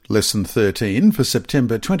Lesson 13 for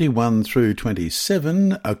September 21 through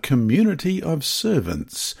 27, A Community of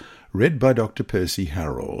Servants, read by Dr. Percy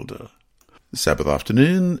Harold. Sabbath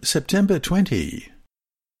afternoon, September 20.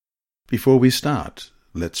 Before we start,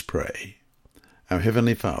 let's pray. Our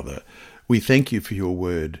Heavenly Father, we thank you for your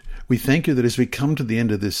word. We thank you that as we come to the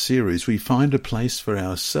end of this series, we find a place for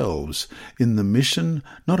ourselves in the mission,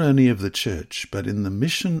 not only of the church, but in the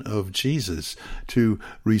mission of Jesus to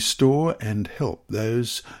restore and help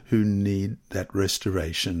those who need that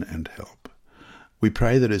restoration and help. We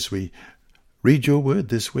pray that as we read your word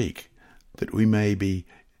this week, that we may be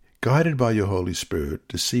guided by your Holy Spirit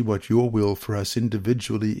to see what your will for us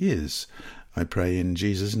individually is. I pray in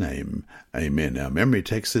Jesus' name. Amen. Our memory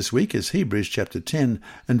text this week is Hebrews chapter 10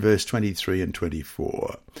 and verse 23 and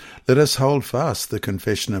 24. Let us hold fast the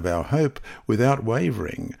confession of our hope without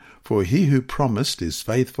wavering, for he who promised is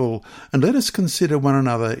faithful, and let us consider one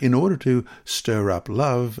another in order to stir up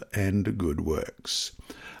love and good works.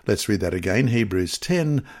 Let's read that again, Hebrews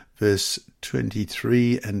 10, verse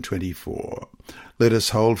 23 and 24. Let us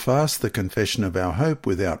hold fast the confession of our hope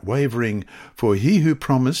without wavering, for he who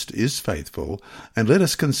promised is faithful, and let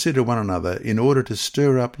us consider one another in order to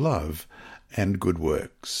stir up love and good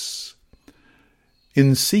works.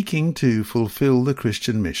 In seeking to fulfill the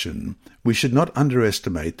Christian mission, we should not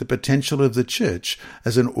underestimate the potential of the church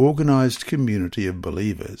as an organized community of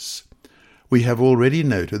believers. We have already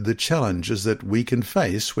noted the challenges that we can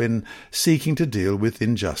face when seeking to deal with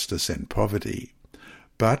injustice and poverty.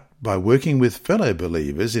 But by working with fellow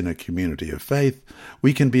believers in a community of faith,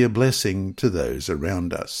 we can be a blessing to those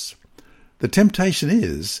around us. The temptation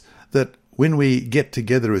is that when we get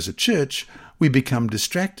together as a church, we become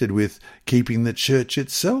distracted with keeping the church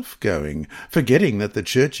itself going, forgetting that the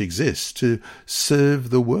church exists to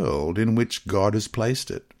serve the world in which God has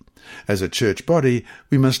placed it. As a church body,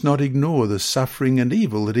 we must not ignore the suffering and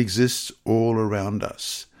evil that exists all around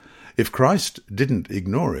us. If Christ didn't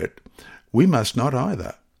ignore it, we must not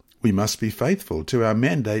either. We must be faithful to our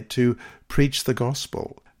mandate to preach the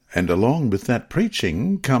gospel. And along with that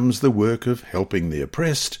preaching comes the work of helping the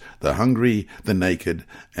oppressed, the hungry, the naked,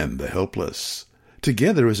 and the helpless.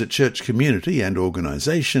 Together as a church community and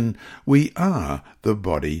organization, we are the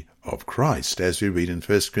body of Christ, as we read in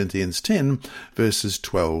 1 Corinthians 10, verses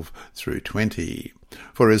 12 through 20.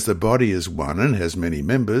 For as the body is one and has many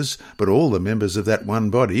members, but all the members of that one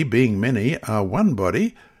body, being many, are one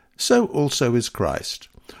body, so also is Christ.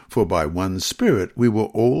 For by one Spirit we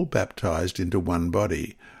were all baptized into one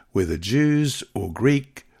body, whether Jews or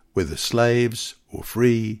Greek, whether slaves or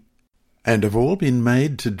free, and have all been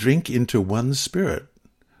made to drink into one Spirit.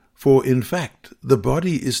 For in fact the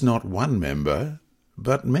body is not one member,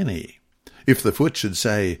 but many. If the foot should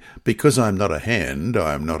say, Because I am not a hand,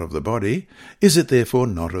 I am not of the body, is it therefore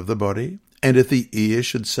not of the body? And if the ear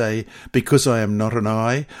should say, Because I am not an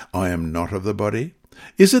eye, I am not of the body,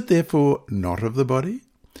 is it therefore not of the body?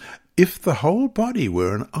 If the whole body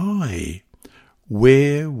were an eye,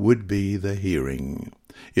 where would be the hearing?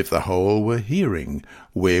 If the whole were hearing,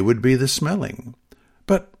 where would be the smelling?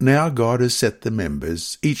 But now God has set the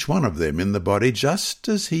members, each one of them, in the body just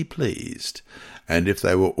as he pleased. And if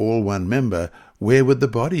they were all one member, where would the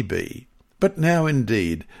body be? But now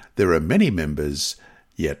indeed there are many members,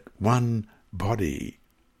 yet one body.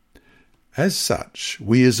 As such,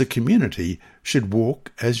 we as a community should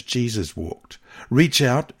walk as Jesus walked, reach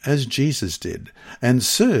out as Jesus did, and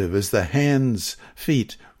serve as the hands,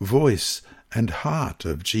 feet, voice, and heart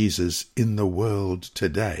of Jesus in the world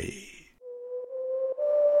today.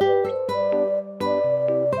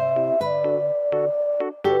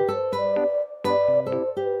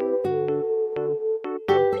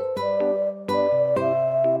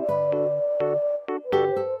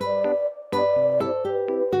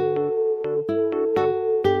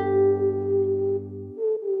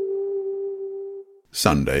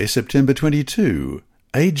 Sunday, September 22,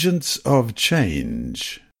 Agents of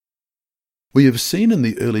Change. We have seen in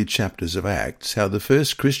the early chapters of Acts how the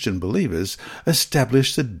first Christian believers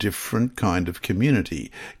established a different kind of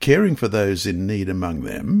community, caring for those in need among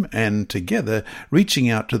them, and together reaching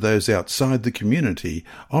out to those outside the community,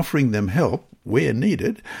 offering them help where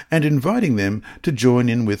needed, and inviting them to join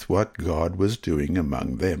in with what God was doing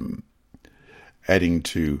among them. Adding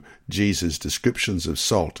to Jesus' descriptions of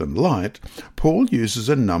salt and light, Paul uses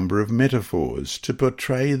a number of metaphors to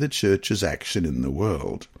portray the church's action in the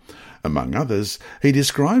world. Among others, he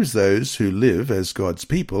describes those who live as God's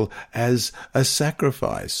people as a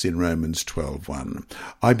sacrifice in Romans 12:1.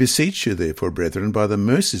 I beseech you, therefore, brethren, by the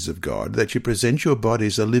mercies of God, that you present your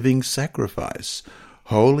bodies a living sacrifice,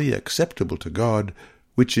 wholly acceptable to God,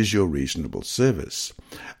 which is your reasonable service.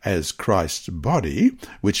 As Christ's body,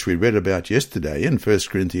 which we read about yesterday in 1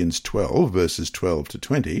 Corinthians 12, verses 12 to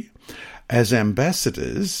 20, as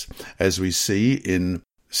ambassadors, as we see in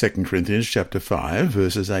 2 Corinthians chapter 5,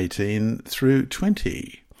 verses 18 through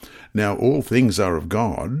 20. Now all things are of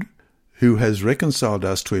God, who has reconciled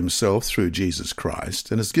us to himself through Jesus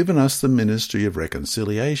Christ, and has given us the ministry of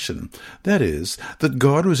reconciliation. That is, that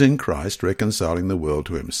God was in Christ reconciling the world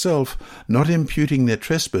to himself, not imputing their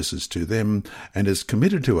trespasses to them, and has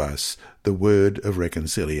committed to us the word of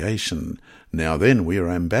reconciliation. Now then, we are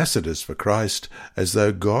ambassadors for Christ, as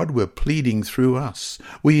though God were pleading through us.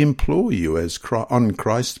 We implore you, as on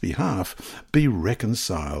Christ's behalf, be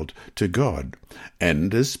reconciled to God.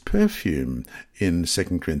 And as perfume, in 2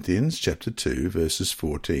 Corinthians chapter 2, verses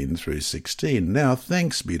 14 through 16. Now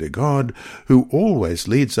thanks be to God, who always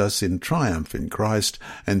leads us in triumph in Christ,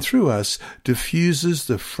 and through us diffuses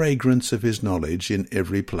the fragrance of his knowledge in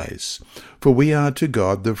every place. For we are to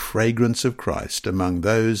God the fragrance of Christ among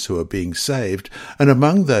those who are being saved and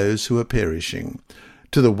among those who are perishing.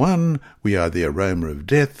 To the one we are the aroma of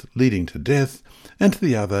death, leading to death, and to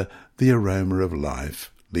the other the aroma of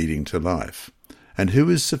life, leading to life. And who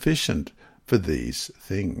is sufficient for these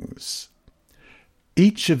things?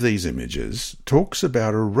 Each of these images talks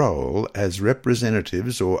about a role as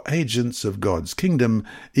representatives or agents of God's kingdom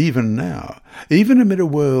even now, even amid a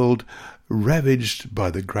world ravaged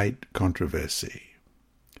by the great controversy.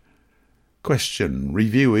 Question.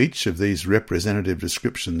 Review each of these representative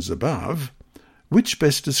descriptions above. Which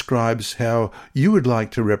best describes how you would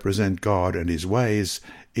like to represent God and his ways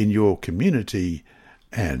in your community,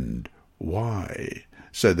 and why?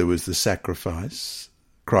 So there was the sacrifice,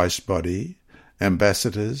 Christ's body,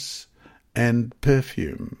 ambassadors, and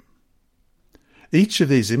perfume. Each of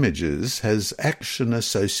these images has action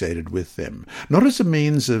associated with them, not as a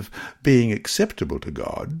means of being acceptable to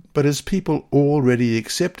God, but as people already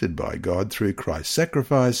accepted by God through Christ's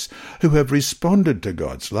sacrifice, who have responded to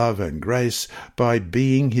God's love and grace by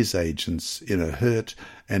being his agents in a hurt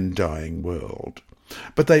and dying world.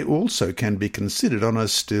 But they also can be considered on a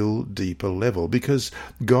still deeper level, because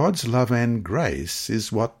God's love and grace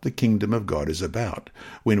is what the kingdom of God is about.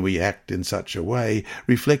 When we act in such a way,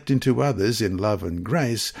 reflecting to others in love and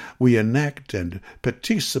grace, we enact and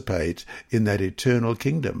participate in that eternal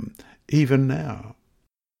kingdom, even now.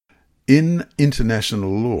 In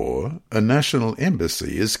international law, a national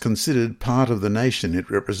embassy is considered part of the nation it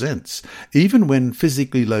represents, even when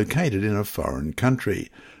physically located in a foreign country,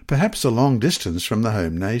 perhaps a long distance from the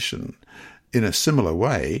home nation. In a similar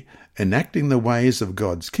way, enacting the ways of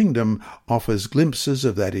God's kingdom offers glimpses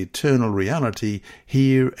of that eternal reality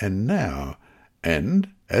here and now, and,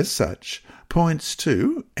 as such, points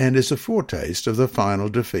to and is a foretaste of the final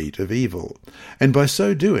defeat of evil. And by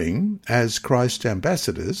so doing, as Christ's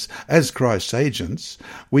ambassadors, as Christ's agents,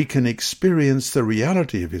 we can experience the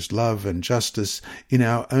reality of his love and justice in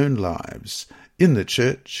our own lives, in the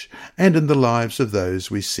church, and in the lives of those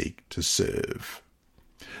we seek to serve.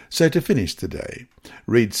 So to finish today,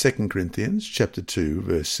 read 2 Corinthians chapter 2,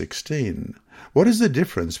 verse 16. What is the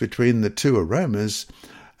difference between the two aromas,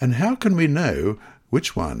 and how can we know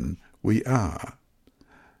which one we are?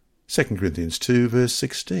 2 Corinthians 2, verse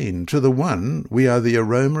 16. To the one we are the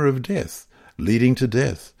aroma of death, leading to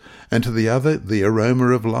death, and to the other the aroma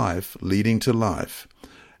of life, leading to life.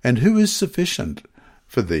 And who is sufficient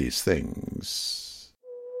for these things?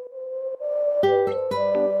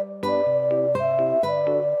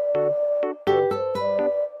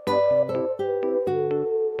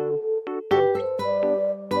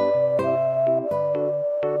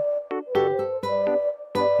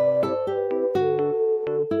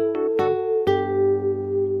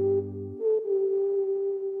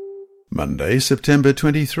 Monday, September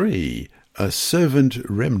 23. A servant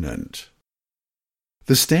remnant.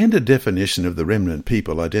 The standard definition of the remnant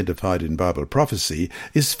people identified in Bible prophecy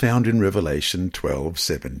is found in Revelation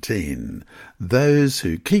 12:17. Those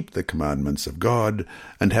who keep the commandments of God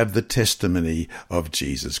and have the testimony of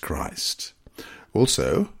Jesus Christ.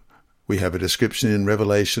 Also, we have a description in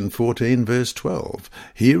Revelation 14, verse 12.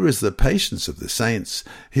 Here is the patience of the saints.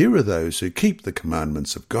 Here are those who keep the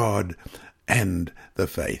commandments of God and the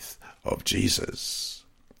faith of Jesus.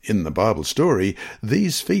 In the Bible story,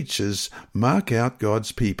 these features mark out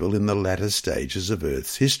God's people in the latter stages of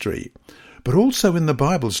Earth's history. But also in the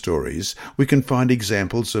Bible stories, we can find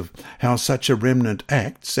examples of how such a remnant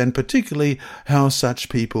acts, and particularly how such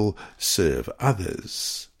people serve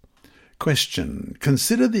others. Question.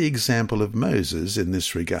 Consider the example of Moses in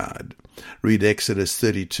this regard. Read Exodus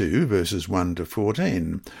 32, verses 1 to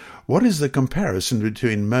 14. What is the comparison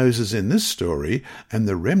between Moses in this story and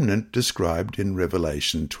the remnant described in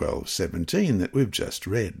Revelation 12:17 that we've just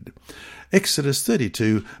read? Exodus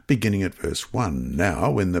 32, beginning at verse 1.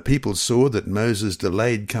 Now, when the people saw that Moses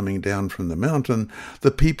delayed coming down from the mountain,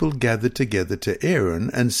 the people gathered together to Aaron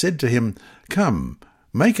and said to him, Come,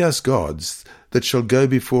 make us gods that shall go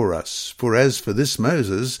before us. For as for this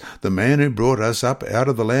Moses, the man who brought us up out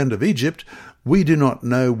of the land of Egypt, we do not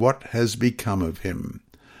know what has become of him.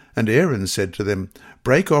 And Aaron said to them,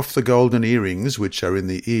 Break off the golden earrings which are in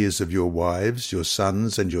the ears of your wives, your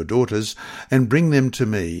sons, and your daughters, and bring them to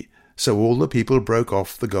me. So all the people broke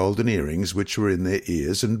off the golden earrings which were in their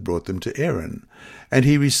ears and brought them to Aaron. And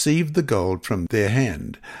he received the gold from their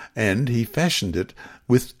hand, and he fashioned it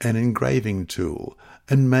with an engraving tool,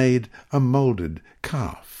 and made a moulded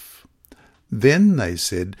calf. Then they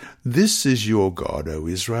said, This is your God, O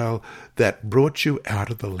Israel, that brought you out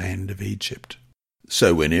of the land of Egypt.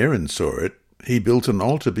 So when Aaron saw it, he built an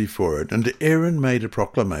altar before it, and Aaron made a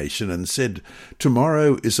proclamation and said,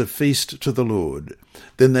 Tomorrow is a feast to the Lord.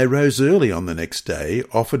 Then they rose early on the next day,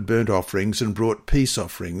 offered burnt offerings and brought peace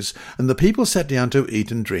offerings, and the people sat down to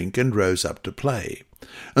eat and drink and rose up to play.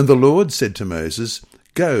 And the Lord said to Moses,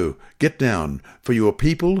 Go, get down, for your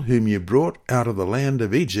people whom you brought out of the land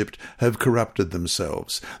of Egypt have corrupted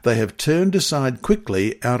themselves. They have turned aside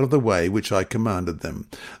quickly out of the way which I commanded them.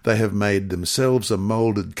 They have made themselves a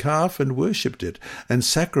moulded calf and worshipped it, and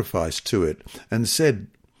sacrificed to it, and said,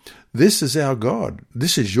 This is our God,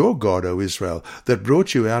 this is your God, O Israel, that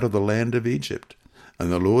brought you out of the land of Egypt.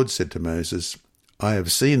 And the Lord said to Moses, I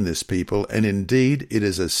have seen this people, and indeed it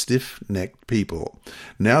is a stiff-necked people.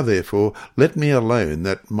 Now therefore let me alone,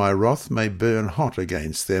 that my wrath may burn hot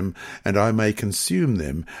against them, and I may consume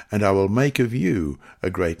them, and I will make of you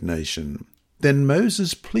a great nation. Then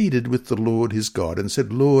Moses pleaded with the Lord his God, and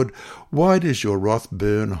said, Lord, why does your wrath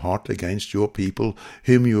burn hot against your people,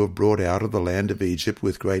 whom you have brought out of the land of Egypt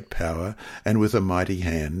with great power and with a mighty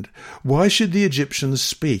hand? Why should the Egyptians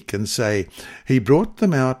speak and say, He brought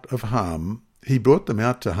them out to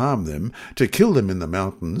harm them, to kill them in the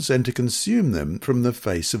mountains, and to consume them from the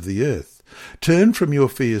face of the earth? Turn from your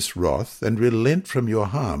fierce wrath, and relent from your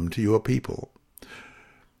harm to your people.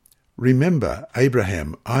 Remember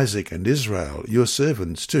Abraham, Isaac, and Israel, your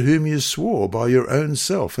servants, to whom you swore by your own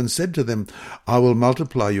self, and said to them, I will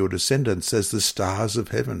multiply your descendants as the stars of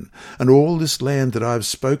heaven, and all this land that I have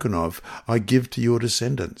spoken of I give to your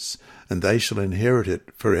descendants, and they shall inherit it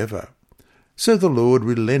forever. So the Lord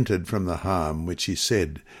relented from the harm which he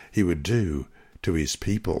said he would do to his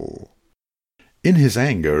people. In his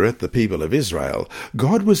anger at the people of Israel,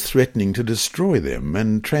 God was threatening to destroy them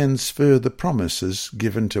and transfer the promises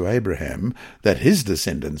given to Abraham that his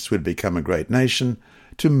descendants would become a great nation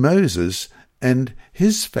to Moses and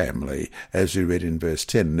his family, as we read in verse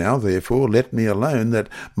 10. Now therefore let me alone, that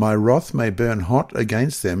my wrath may burn hot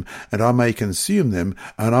against them, and I may consume them,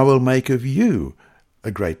 and I will make of you a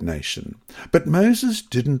great nation. But Moses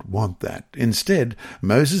didn't want that. Instead,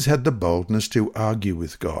 Moses had the boldness to argue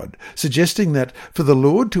with God, suggesting that for the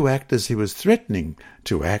Lord to act as he was threatening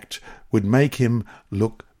to act would make him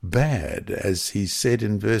look bad, as he said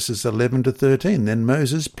in verses 11 to 13. Then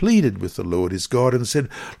Moses pleaded with the Lord his God and said,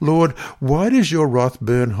 Lord, why does your wrath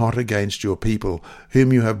burn hot against your people,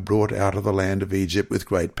 whom you have brought out of the land of Egypt with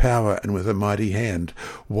great power and with a mighty hand?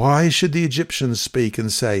 Why should the Egyptians speak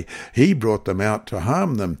and say, He brought them out to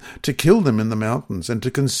harm them, to kill them in the mountains, and to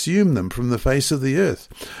consume them from the face of the earth?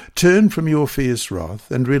 Turn from your fierce wrath,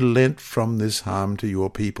 and relent from this harm to your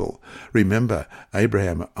people. Remember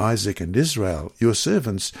Abraham, Isaac, and Israel, your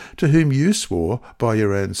servants, to whom you swore by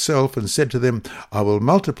your own self, and said to them, I will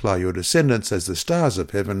multiply your descendants as the stars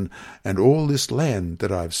of heaven, and all this land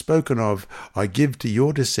that I have spoken of I give to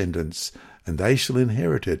your descendants, and they shall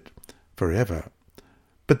inherit it forever.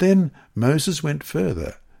 But then Moses went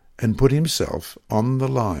further, and put himself on the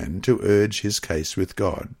line to urge his case with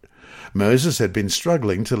God. Moses had been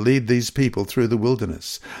struggling to lead these people through the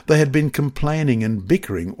wilderness. They had been complaining and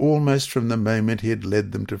bickering almost from the moment he had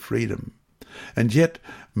led them to freedom. And yet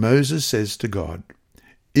Moses says to God,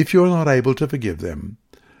 If you are not able to forgive them,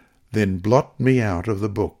 then blot me out of the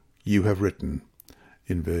book you have written,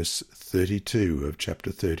 in verse 32 of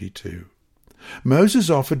chapter 32. Moses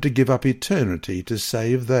offered to give up eternity to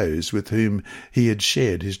save those with whom he had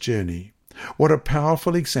shared his journey. What a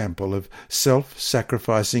powerful example of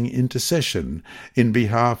self-sacrificing intercession in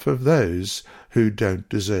behalf of those who don't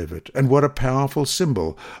deserve it, and what a powerful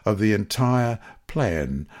symbol of the entire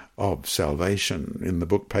plan of salvation. In the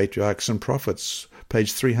book Patriarchs and Prophets,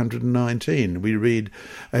 page 319, we read,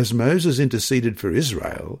 "As Moses interceded for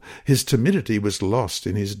Israel, his timidity was lost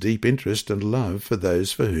in his deep interest and love for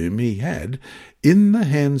those for whom he had, in the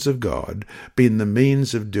hands of God, been the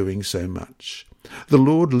means of doing so much. The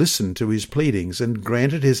Lord listened to his pleadings and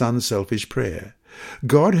granted his unselfish prayer.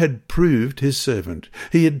 God had proved his servant.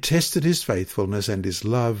 He had tested his faithfulness and his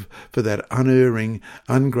love for that unerring,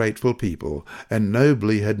 ungrateful people, and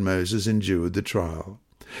nobly had Moses endured the trial.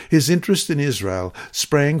 His interest in Israel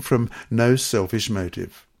sprang from no selfish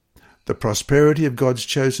motive. The prosperity of God's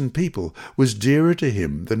chosen people was dearer to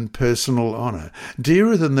him than personal honour,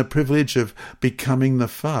 dearer than the privilege of becoming the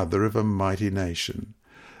father of a mighty nation.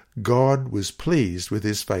 God was pleased with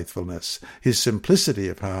his faithfulness, his simplicity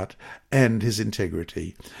of heart, and his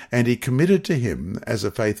integrity, and he committed to him, as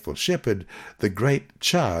a faithful shepherd, the great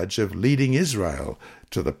charge of leading Israel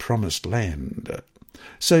to the promised land.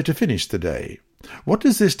 So to finish the day, what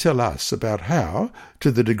does this tell us about how,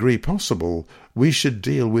 to the degree possible, we should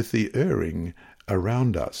deal with the erring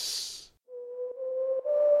around us?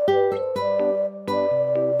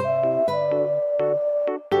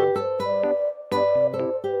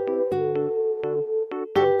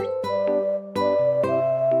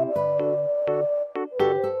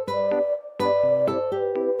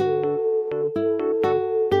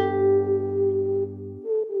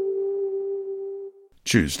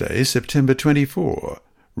 Tuesday, September 24.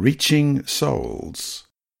 Reaching Souls.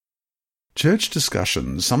 Church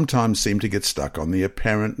discussions sometimes seem to get stuck on the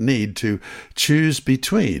apparent need to choose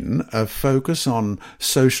between a focus on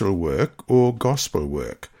social work or gospel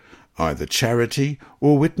work, either charity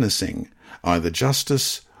or witnessing, either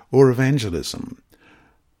justice or evangelism.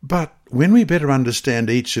 But when we better understand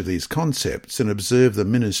each of these concepts and observe the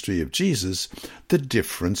ministry of Jesus, the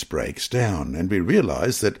difference breaks down, and we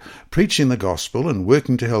realize that preaching the gospel and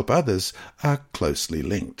working to help others are closely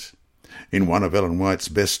linked. In one of Ellen White's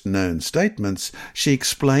best-known statements, she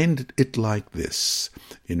explained it like this,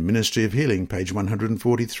 in Ministry of Healing, page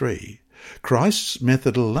 143. Christ's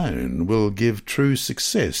method alone will give true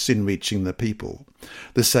success in reaching the people.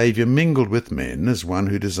 The Saviour mingled with men as one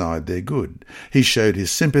who desired their good. He showed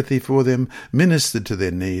his sympathy for them, ministered to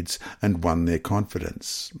their needs, and won their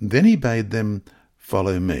confidence. Then he bade them,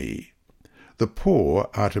 "Follow me." The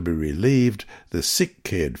poor are to be relieved, the sick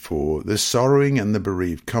cared for, the sorrowing and the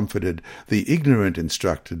bereaved comforted, the ignorant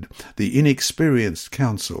instructed, the inexperienced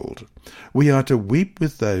counselled. We are to weep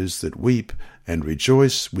with those that weep, and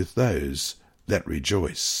rejoice with those that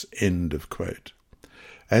rejoice. End of quote.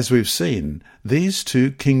 As we've seen, these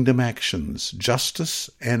two kingdom actions, justice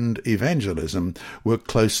and evangelism, were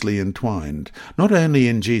closely entwined, not only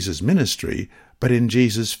in Jesus' ministry, but in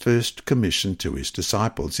Jesus' first commission to his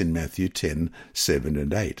disciples in Matthew 10:7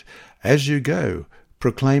 and 8. As you go,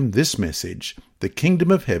 proclaim this message, the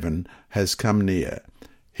kingdom of heaven has come near.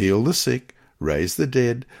 Heal the sick, raise the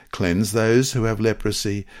dead, cleanse those who have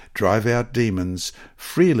leprosy, drive out demons.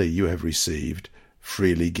 Freely you have received,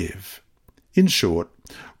 freely give. In short,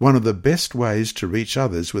 one of the best ways to reach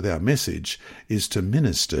others with our message is to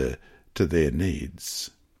minister to their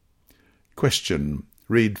needs. Question.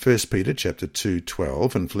 Read 1 Peter chapter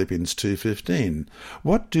 2:12 and Philippians 2:15.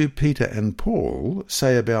 What do Peter and Paul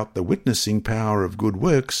say about the witnessing power of good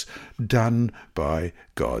works done by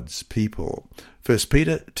God's people? 1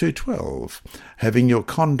 Peter 2:12. Having your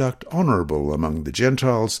conduct honourable among the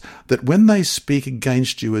Gentiles, that when they speak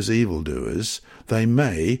against you as evildoers, they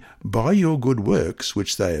may, by your good works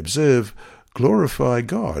which they observe, glorify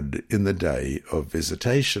God in the day of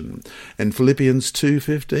visitation. And Philippians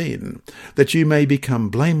 2:15, that you may become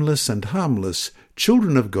blameless and harmless,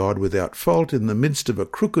 children of God without fault in the midst of a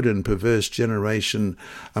crooked and perverse generation,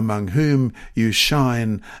 among whom you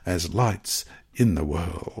shine as lights in the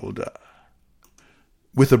world.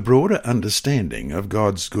 With a broader understanding of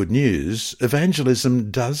God's good news,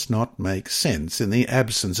 evangelism does not make sense in the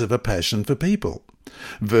absence of a passion for people.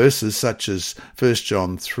 Verses such as 1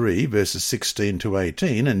 John 3, verses 16 to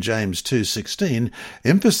 18, and James 2:16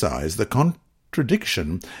 emphasize the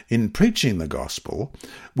contradiction in preaching the gospel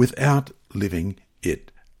without living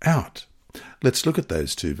it out. Let's look at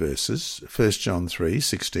those two verses. 1 John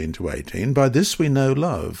 3:16 to 18. By this we know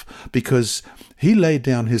love, because he laid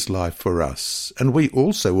down his life for us, and we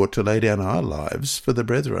also ought to lay down our lives for the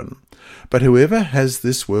brethren. But whoever has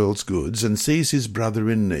this world's goods and sees his brother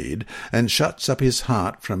in need and shuts up his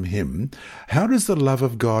heart from him, how does the love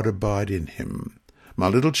of God abide in him? My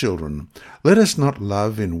little children, let us not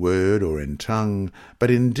love in word or in tongue, but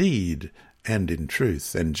in deed and in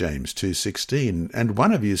truth. And James 2:16, and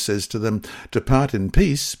one of you says to them, depart in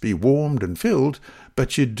peace, be warmed and filled,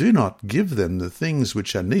 but you do not give them the things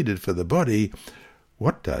which are needed for the body.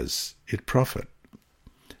 What does it profit?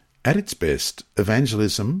 At its best,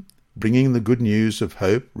 evangelism, bringing the good news of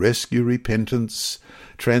hope, rescue, repentance,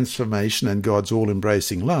 transformation and God's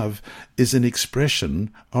all-embracing love, is an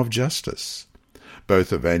expression of justice.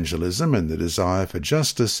 Both evangelism and the desire for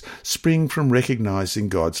justice spring from recognizing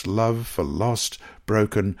God's love for lost,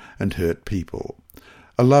 broken and hurt people.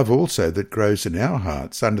 A love also that grows in our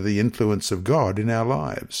hearts under the influence of God in our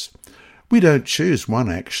lives. We don't choose one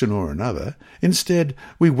action or another. Instead,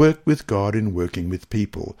 we work with God in working with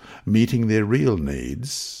people, meeting their real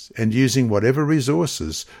needs, and using whatever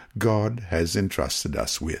resources God has entrusted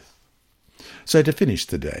us with. So to finish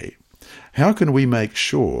the day, how can we make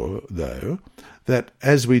sure, though, that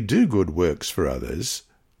as we do good works for others,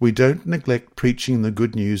 we don't neglect preaching the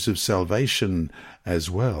good news of salvation as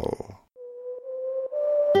well?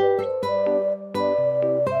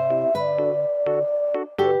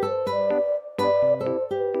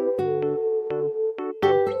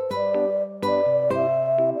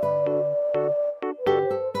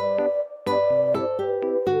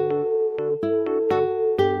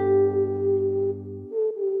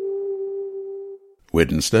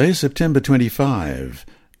 Wednesday, September 25.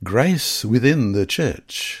 Grace within the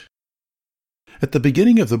Church. At the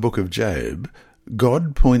beginning of the book of Job,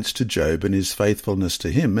 God points to Job and his faithfulness to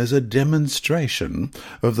him as a demonstration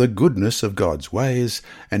of the goodness of God's ways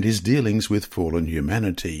and his dealings with fallen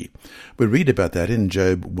humanity. We read about that in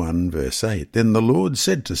Job 1 verse 8. Then the Lord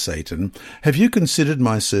said to Satan, "Have you considered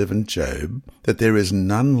my servant Job, that there is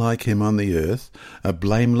none like him on the earth, a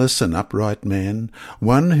blameless and upright man,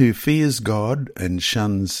 one who fears God and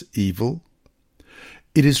shuns evil?"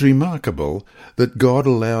 It is remarkable that God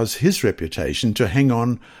allows his reputation to hang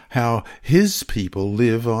on how his people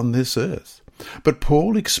live on this earth. But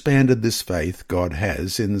Paul expanded this faith God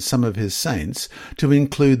has in some of his saints to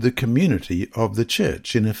include the community of the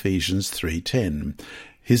church in Ephesians 3:10.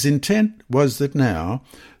 His intent was that now,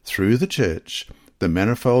 through the church, the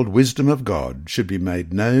manifold wisdom of God should be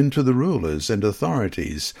made known to the rulers and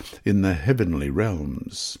authorities in the heavenly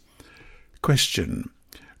realms. Question.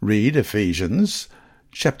 Read Ephesians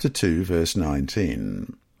Chapter 2, verse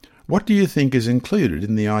 19. What do you think is included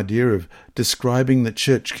in the idea of describing the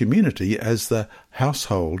church community as the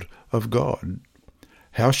household of God?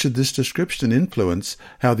 How should this description influence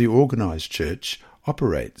how the organized church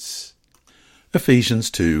operates?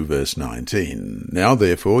 Ephesians 2, verse 19. Now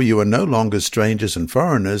therefore you are no longer strangers and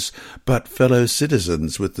foreigners, but fellow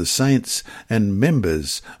citizens with the saints and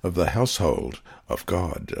members of the household of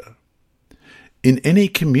God. In any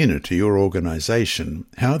community or organization,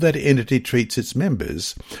 how that entity treats its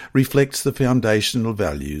members reflects the foundational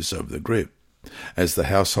values of the group. As the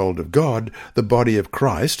household of God, the body of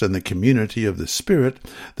Christ and the community of the Spirit,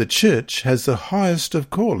 the church has the highest of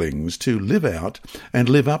callings to live out and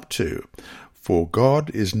live up to. For God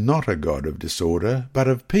is not a God of disorder, but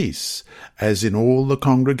of peace, as in all the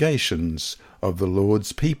congregations of the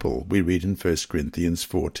Lord's people, we read in 1 Corinthians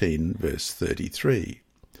 14, verse 33.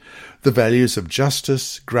 The values of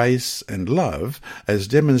justice, grace, and love, as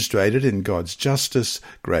demonstrated in God's justice,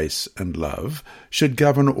 grace, and love, should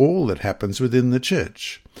govern all that happens within the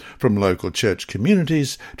church, from local church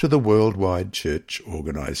communities to the worldwide church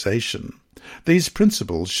organization. These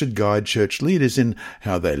principles should guide church leaders in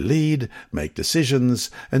how they lead, make decisions,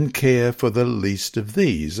 and care for the least of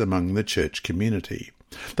these among the church community.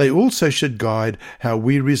 They also should guide how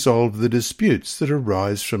we resolve the disputes that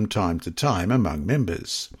arise from time to time among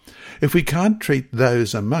members. If we can't treat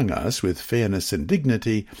those among us with fairness and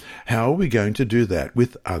dignity, how are we going to do that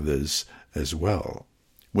with others as well?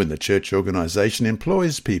 When the church organization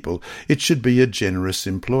employs people, it should be a generous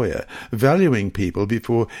employer, valuing people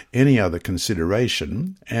before any other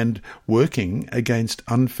consideration and working against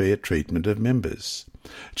unfair treatment of members.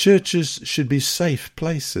 Churches should be safe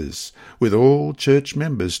places, with all church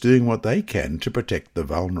members doing what they can to protect the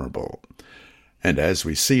vulnerable. And as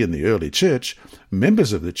we see in the early church,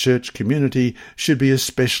 members of the church community should be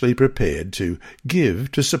especially prepared to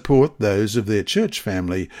give to support those of their church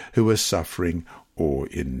family who are suffering or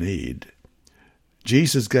in need.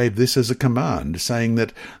 Jesus gave this as a command, saying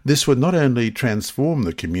that this would not only transform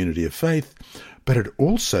the community of faith, but it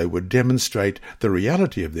also would demonstrate the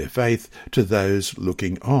reality of their faith to those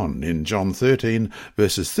looking on. In John 13,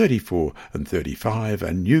 verses 34 and 35,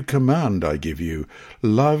 "A new command I give you,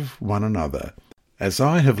 love one another. As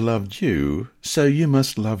I have loved you, so you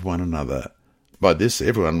must love one another. By this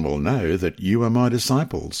everyone will know that you are my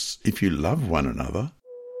disciples, if you love one another."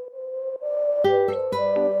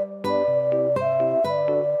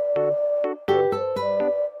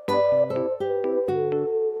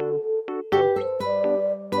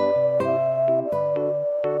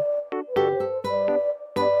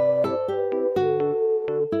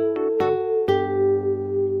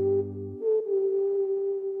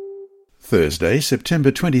 Thursday, September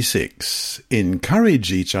 26.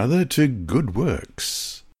 Encourage each other to good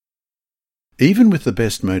works. Even with the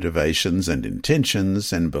best motivations and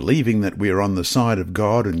intentions, and believing that we are on the side of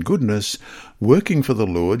God and goodness, working for the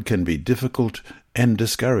Lord can be difficult and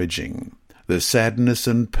discouraging. The sadness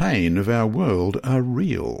and pain of our world are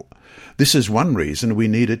real. This is one reason we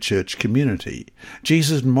need a church community.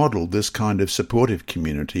 Jesus modelled this kind of supportive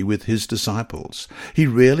community with his disciples. He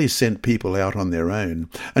rarely sent people out on their own,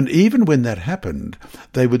 and even when that happened,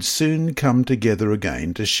 they would soon come together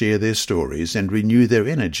again to share their stories and renew their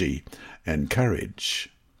energy and courage.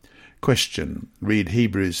 Question. Read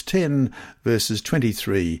Hebrews 10, verses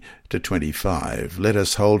 23 to 25. Let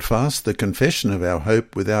us hold fast the confession of our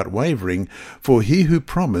hope without wavering, for he who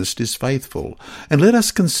promised is faithful. And let us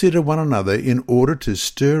consider one another in order to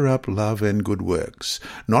stir up love and good works,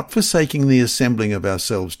 not forsaking the assembling of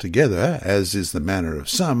ourselves together, as is the manner of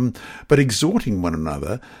some, but exhorting one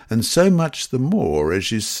another, and so much the more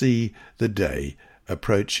as you see the day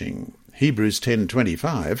approaching. Hebrews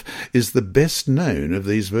 10:25 is the best known of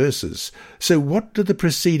these verses. So what do the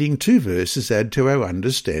preceding two verses add to our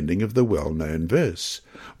understanding of the well-known verse?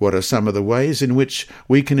 What are some of the ways in which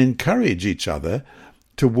we can encourage each other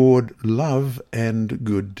toward love and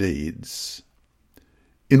good deeds?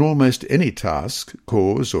 In almost any task,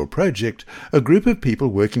 cause, or project, a group of people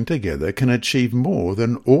working together can achieve more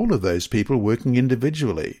than all of those people working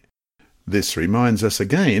individually. This reminds us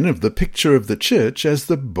again of the picture of the church as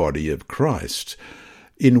the body of Christ,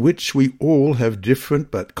 in which we all have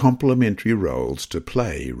different but complementary roles to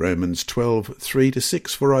play. Romans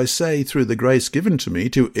 12:3-6, For I say, through the grace given to me,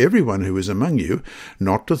 to everyone who is among you,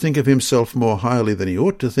 not to think of himself more highly than he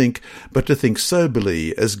ought to think, but to think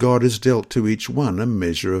soberly, as God has dealt to each one a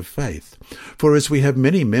measure of faith. For as we have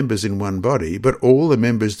many members in one body, but all the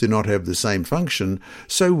members do not have the same function,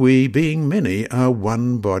 so we, being many, are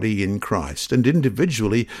one body in Christ, and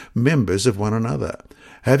individually members of one another.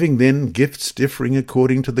 Having then gifts differing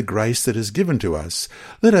according to the grace that is given to us,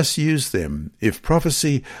 let us use them. If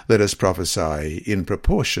prophecy, let us prophesy in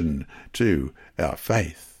proportion to our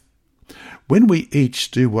faith. When we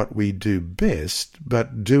each do what we do best,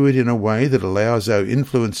 but do it in a way that allows our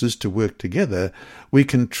influences to work together, we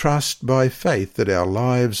can trust by faith that our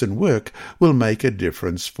lives and work will make a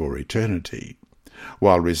difference for eternity.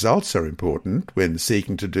 While results are important when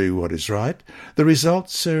seeking to do what is right, the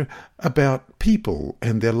results are about people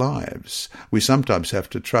and their lives. We sometimes have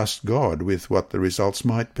to trust God with what the results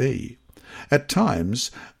might be. At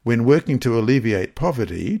times, when working to alleviate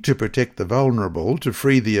poverty, to protect the vulnerable, to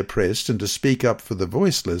free the oppressed, and to speak up for the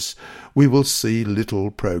voiceless, we will see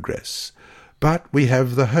little progress. But we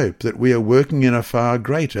have the hope that we are working in a far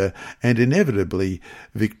greater and inevitably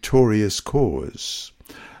victorious cause.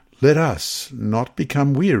 Let us not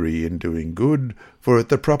become weary in doing good, for at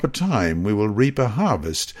the proper time we will reap a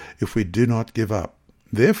harvest if we do not give up.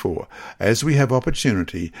 Therefore, as we have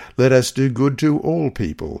opportunity, let us do good to all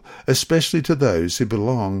people, especially to those who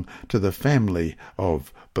belong to the family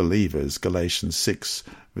of believers. Galatians 6,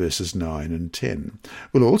 verses 9 and 10.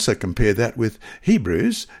 We'll also compare that with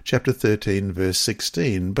Hebrews chapter 13, verse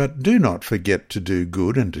 16. But do not forget to do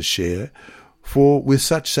good and to share, for with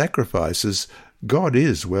such sacrifices God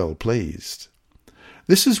is well pleased.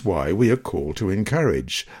 This is why we are called to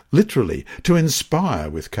encourage, literally, to inspire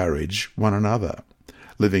with courage one another.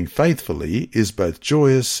 Living faithfully is both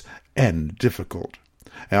joyous and difficult.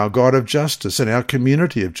 Our God of justice and our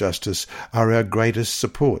community of justice are our greatest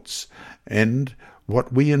supports, and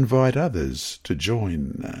what we invite others to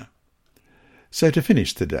join. So to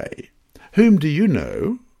finish the day, whom do you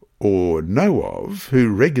know or know of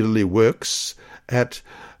who regularly works at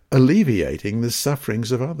alleviating the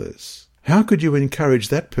sufferings of others? How could you encourage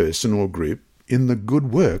that person or group in the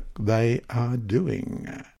good work they are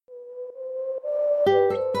doing?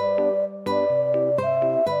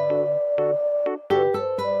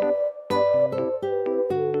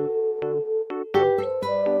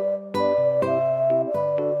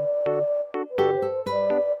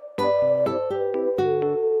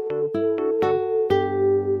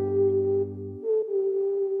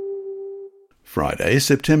 Friday,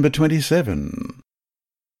 September 27.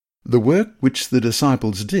 The work which the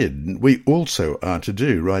disciples did, we also are to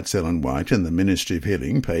do, writes Ellen White in The Ministry of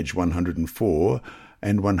Healing, page 104,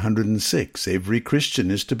 And 106, every Christian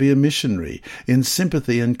is to be a missionary. In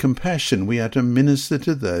sympathy and compassion we are to minister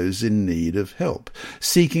to those in need of help,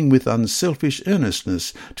 seeking with unselfish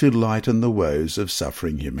earnestness to lighten the woes of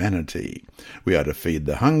suffering humanity. We are to feed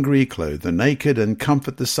the hungry, clothe the naked, and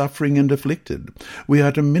comfort the suffering and afflicted. We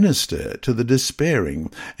are to minister to the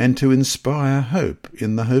despairing and to inspire hope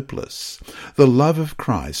in the hopeless. The love of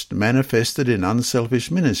Christ, manifested in unselfish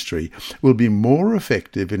ministry, will be more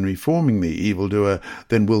effective in reforming the evildoer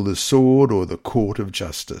than will the sword or the court of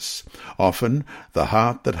justice. Often the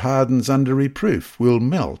heart that hardens under reproof will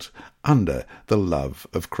melt under the love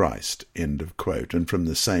of Christ." End of quote. And from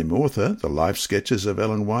the same author, The Life Sketches of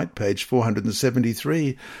Ellen White, page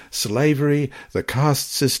 473, slavery, the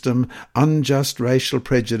caste system, unjust racial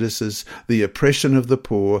prejudices, the oppression of the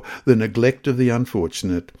poor, the neglect of the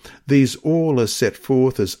unfortunate, these all are set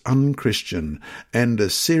forth as unchristian and a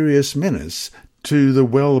serious menace to the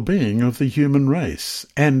well-being of the human race,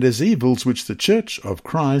 and as evils which the Church of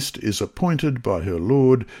Christ is appointed by her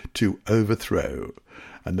Lord to overthrow.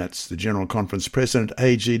 And that's the General Conference President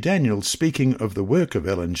A.G. Daniels speaking of the work of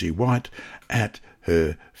Ellen G. White at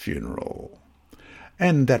her funeral.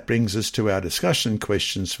 And that brings us to our discussion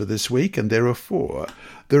questions for this week, and there are 4.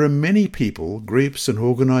 There are many people, groups and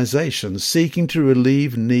organisations seeking to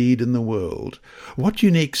relieve need in the world. What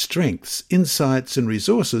unique strengths, insights and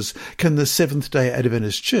resources can the Seventh-day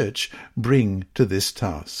Adventist Church bring to this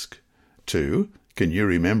task? 2. Can you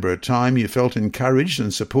remember a time you felt encouraged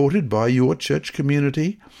and supported by your church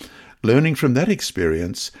community? Learning from that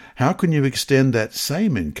experience, how can you extend that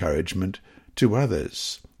same encouragement to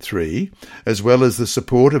others? 3. As well as the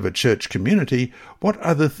support of a church community, what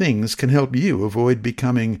other things can help you avoid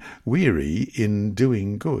becoming weary in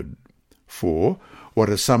doing good? 4. What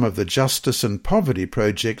are some of the justice and poverty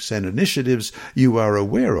projects and initiatives you are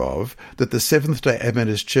aware of that the Seventh-day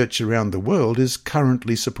Adventist Church around the world is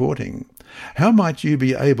currently supporting? How might you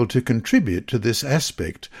be able to contribute to this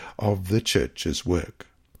aspect of the Church's work?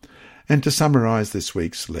 And to summarize this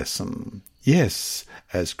week's lesson, yes,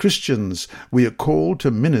 as Christians, we are called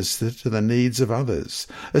to minister to the needs of others,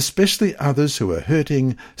 especially others who are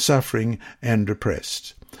hurting, suffering, and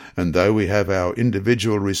oppressed. And though we have our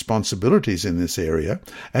individual responsibilities in this area,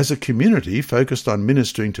 as a community focused on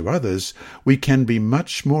ministering to others, we can be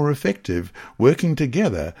much more effective working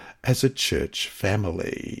together as a church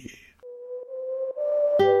family.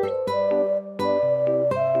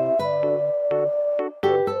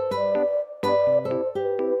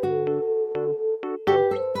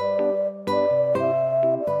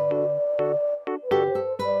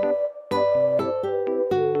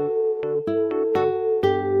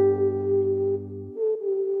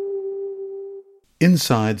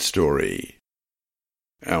 Inside Story.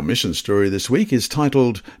 Our mission story this week is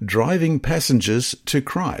titled Driving Passengers to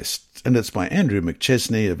Christ, and it's by Andrew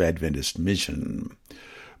McChesney of Adventist Mission.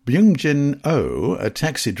 Byung-Jin Oh, a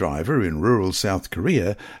taxi driver in rural South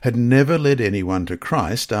Korea, had never led anyone to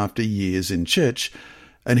Christ after years in church,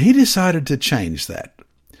 and he decided to change that.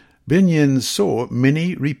 Byung-Jin saw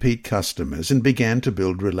many repeat customers and began to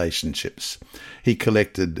build relationships. He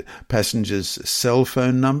collected passengers' cell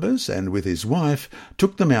phone numbers and, with his wife,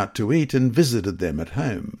 took them out to eat and visited them at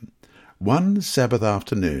home. One Sabbath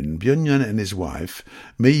afternoon, Byung-Jin and his wife,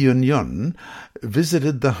 Mi Yun-Yeon,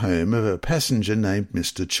 visited the home of a passenger named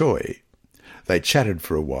Mr. Choi. They chatted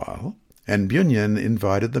for a while, and Byung-Jin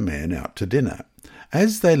invited the man out to dinner.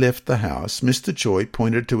 As they left the house, Mr. Choi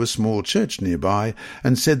pointed to a small church nearby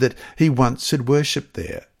and said that he once had worshipped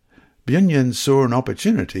there. Byung-Jin saw an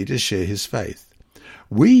opportunity to share his faith.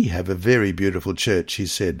 "We have a very beautiful church," he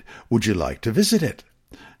said. "Would you like to visit it?"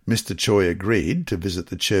 Mr. Choi agreed to visit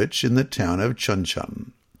the church in the town of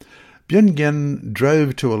Chuncheon. Byung-Jin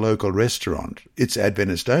drove to a local restaurant. Its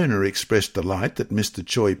Adventist owner expressed delight that Mr.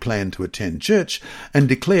 Choi planned to attend church and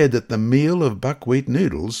declared that the meal of buckwheat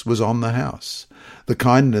noodles was on the house. The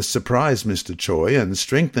kindness surprised Mr. Choi and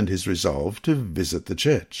strengthened his resolve to visit the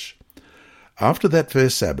church. After that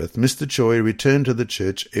first Sabbath, Mr. Choi returned to the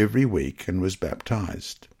church every week and was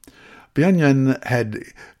baptized. Byung-Jin had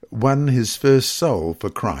won his first soul for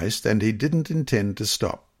Christ, and he didn't intend to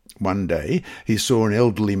stop. One day he saw an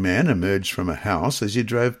elderly man emerge from a house as he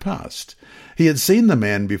drove past. He had seen the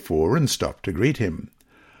man before and stopped to greet him.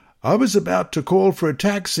 "I was about to call for a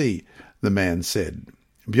taxi," the man said.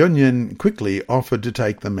 Byung-Jin quickly offered to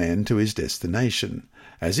take the man to his destination.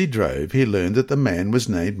 As he drove, he learned that the man was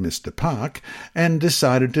named Mr. Park and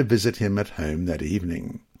decided to visit him at home that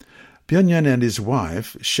evening. Byung-Jin and his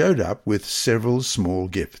wife showed up with several small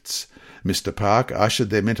gifts. Mr. Park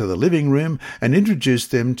ushered them into the living room and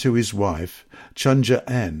introduced them to his wife, Chunja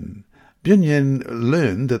An. Byun-Yen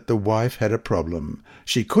learned that the wife had a problem.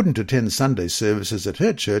 She couldn't attend Sunday services at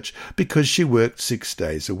her church because she worked 6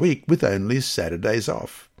 days a week with only Saturdays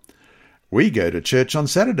off. "We go to church on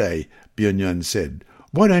Saturday," Byun-Yen said.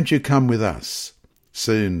 "Why don't you come with us?"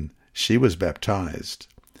 Soon she was baptized.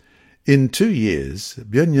 In 2 years,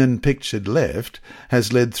 Byun-Yen Pictured Left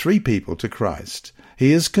has led 3 people to Christ.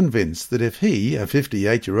 He is convinced that if he, a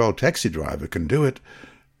 58-year-old taxi driver, can do it,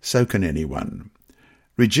 so can anyone.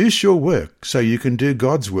 "Reduce your work so you can do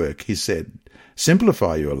God's work," he said.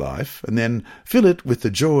 "Simplify your life and then fill it with the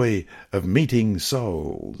joy of meeting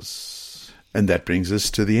souls." And that brings us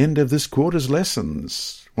to the end of this quarter's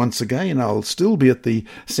lessons. Once again, I'll still be at the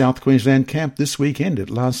South Queensland camp this weekend. It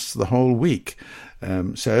lasts the whole week.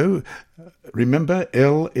 So remember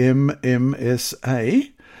LMMSA,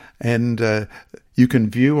 and you can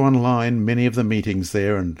view online many of the meetings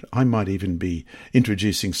there, and I might even be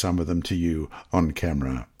introducing some of them to you on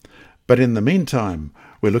camera. But in the meantime,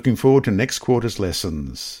 we're looking forward to next quarter's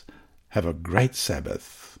lessons. Have a great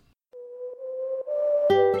Sabbath.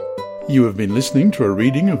 You have been listening to a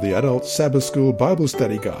reading of the Adult Sabbath School Bible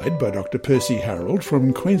Study Guide by Dr. Percy Harold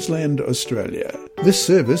from Queensland, Australia. This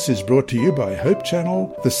service is brought to you by Hope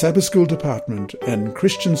Channel, the Sabbath School Department, and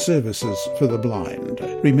Christian Services for the Blind.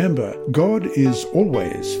 Remember, God is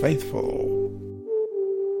always faithful.